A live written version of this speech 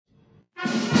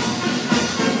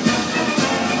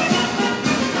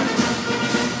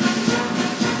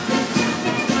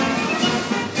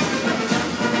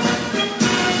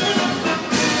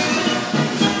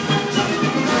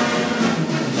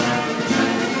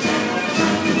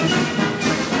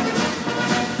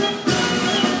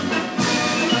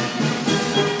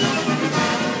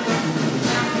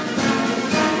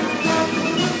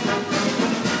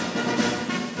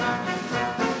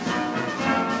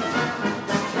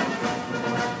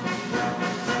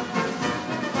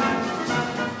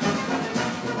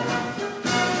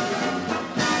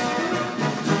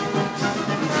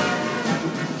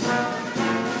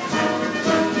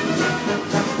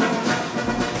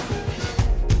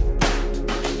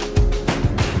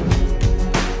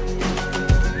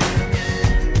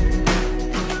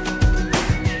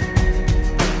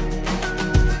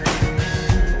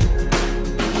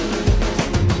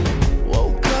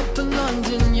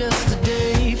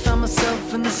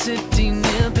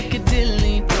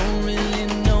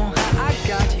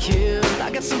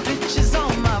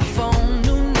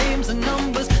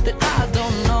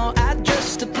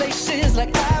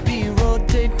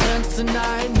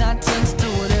pretense to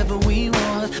whatever we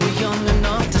want. We're young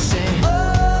enough to say,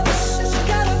 oh, this has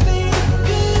gotta be a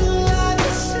good life.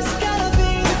 This has gotta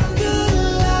be a good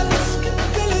life. This could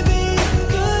really be a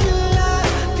good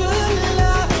life, good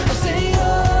life. I say,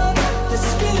 oh, this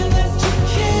feeling that you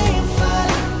can't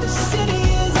fight. This city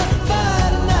is on fire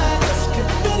tonight. This could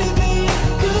really be a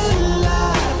good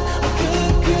life, a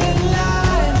good, good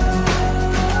life.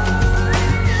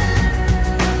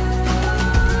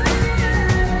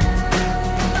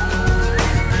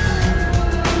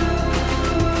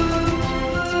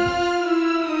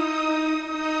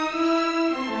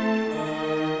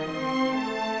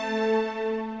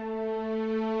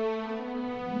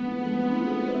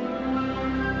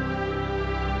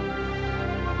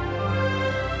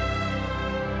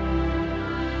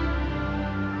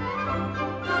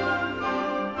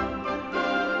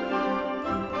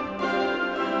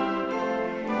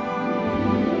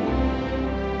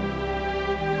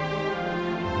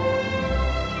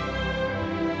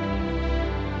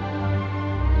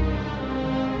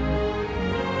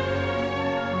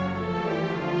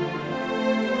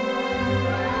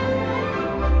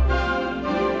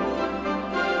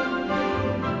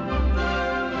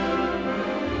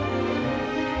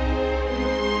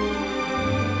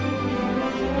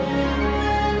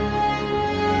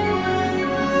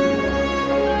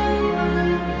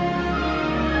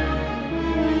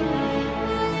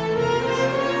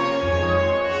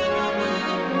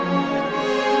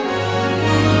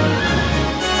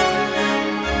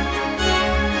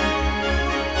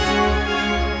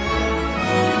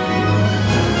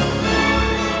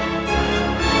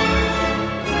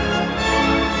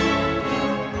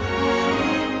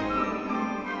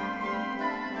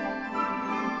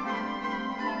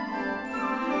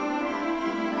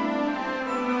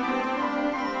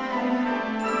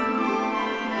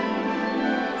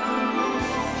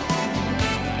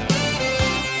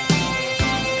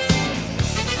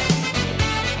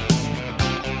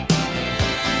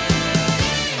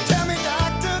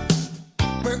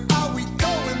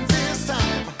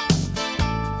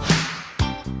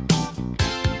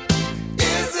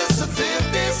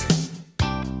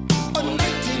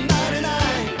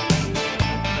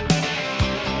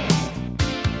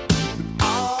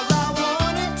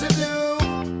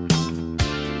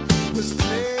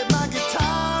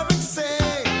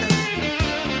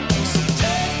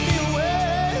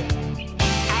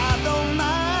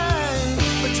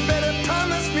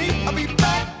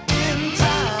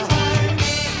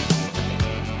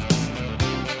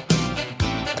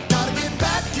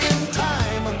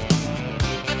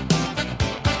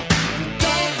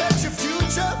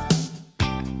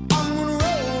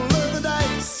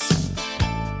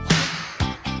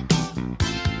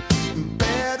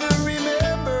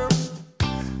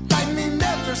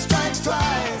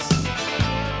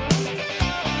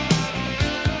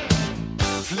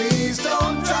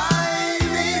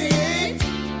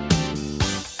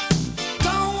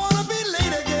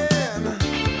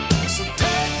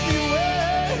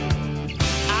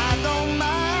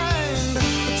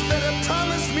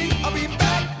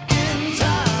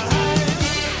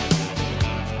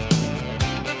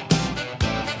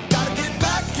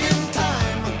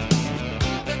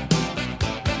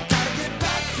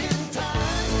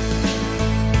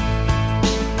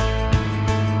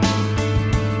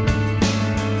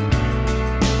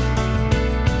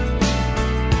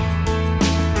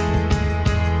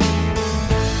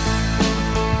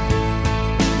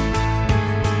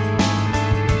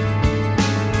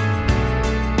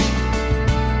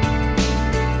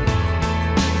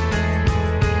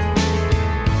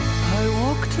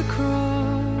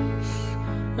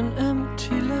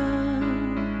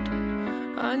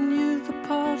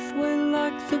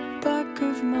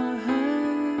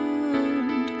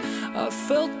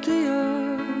 felt the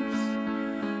earth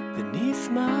beneath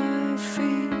my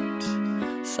feet,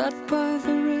 sat by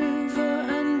the river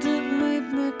and it made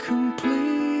me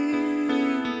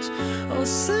complete. Oh,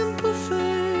 simple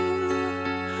thing,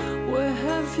 where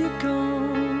have you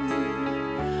gone?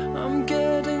 I'm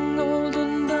getting old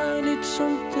and I need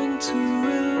something to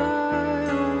rely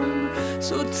on.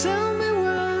 So tell me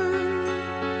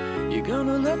when you're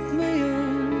gonna let me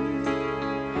in.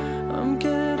 I'm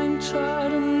getting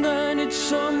tired and I need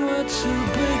somewhere to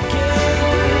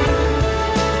begin.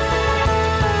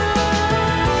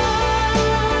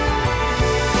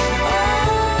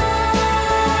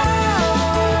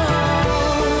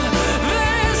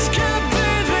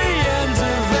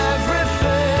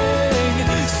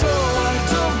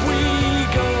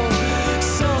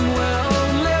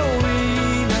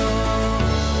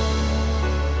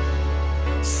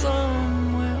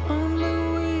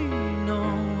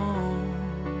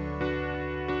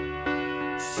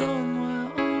 somewhere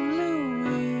only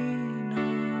we know.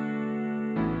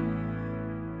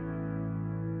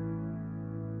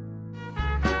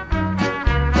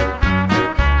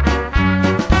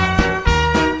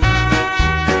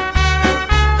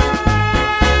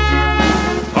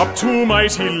 Up to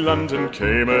mighty London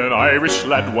came an Irish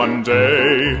lad one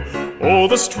day. All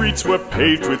the streets were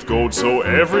paved with gold, so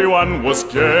everyone was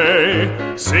gay,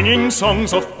 singing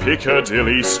songs of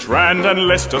Piccadilly, Strand and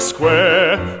Leicester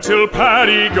Square, till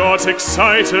Paddy got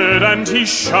excited and he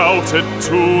shouted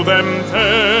to them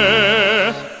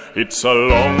there, "It's a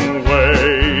long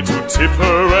way to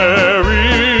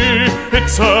Tipperary,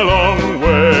 it's a long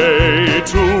way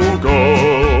to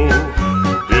go.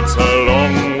 It's a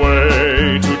long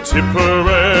way to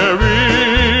Tipperary,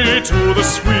 to the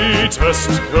sweetest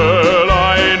girl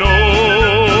I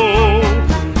know.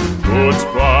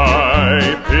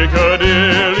 Goodbye,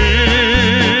 Piccadilly,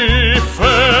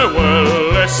 farewell,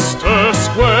 Leicester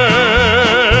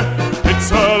Square. It's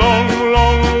a long,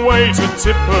 long way to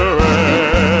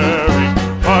Tipperary,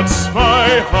 but my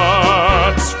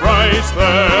heart's right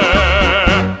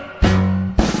there."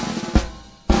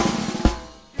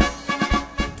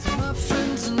 My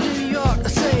friends in New York, I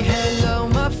say hello.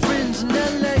 My friends in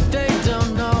LA, they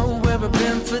don't know where I've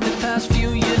been for the past few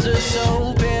years or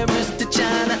so. Paris to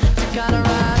China to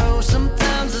Colorado.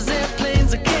 Sometimes there's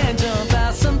airplanes I can't jump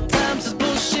out. Sometimes it's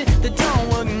bullshit that don't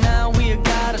work. Now we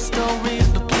got our stories,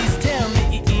 but please tell me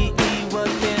what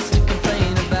there's to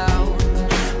complain about.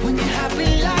 When you're happy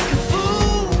like a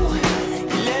fool,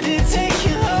 you let it take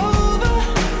you over.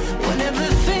 When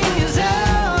everything is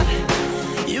out,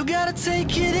 you gotta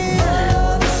take it in.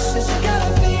 This has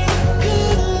gotta be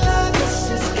good life. This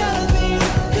has gotta be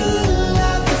good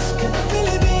life. This could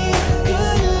really be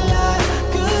good life,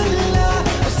 good life.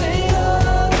 I say,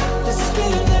 oh, this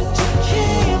feeling that you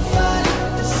can't fight.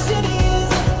 The city is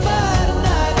on fire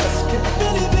tonight. This could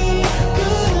really be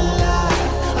good life,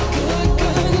 a good,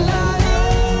 good life. A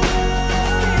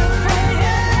good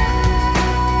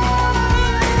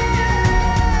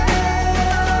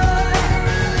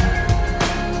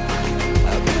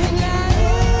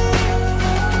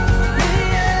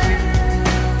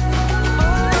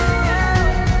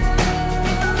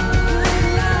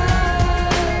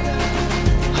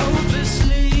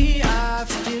Hopelessly, I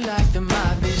feel like there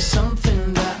might be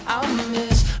something that I'll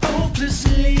miss.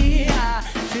 Hopelessly, I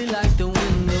feel like the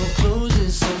window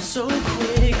closes so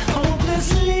quick.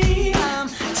 Hopelessly, I'm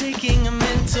taking a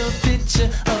mental picture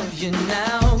of you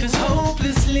now. 'Cause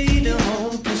hopelessly, the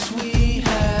hopeless we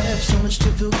have so much to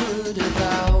feel good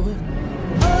about.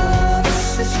 Oh,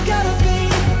 this has gotta be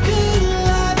good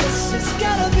life. This has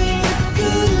gotta be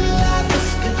good life. This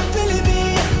could really be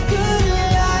good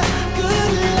life,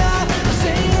 good life. I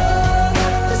say, oh,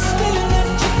 this feeling that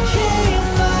you can't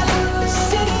fight. The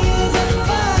city is on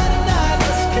fire tonight.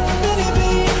 This could really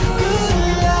be good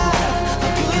life, a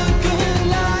good, good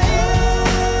life.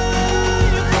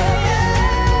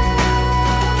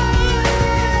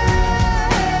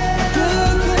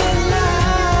 Good, good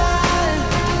life,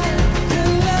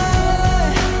 good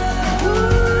life.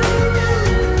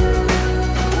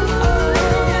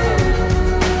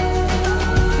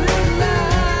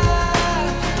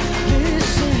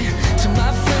 Listen to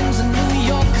my friends in New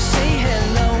York, say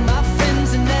hello. My friends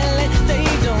in LA, they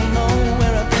don't know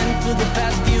where I've been for the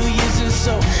past few years or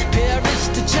so. Paris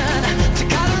to China to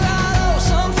Colorado.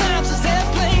 Sometimes there's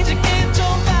airplanes you can't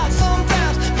jump out.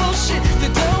 Sometimes bullshit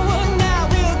that don't work now.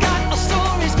 We all got our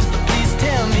stories, but please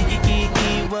tell me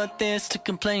what there's to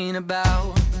complain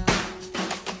about.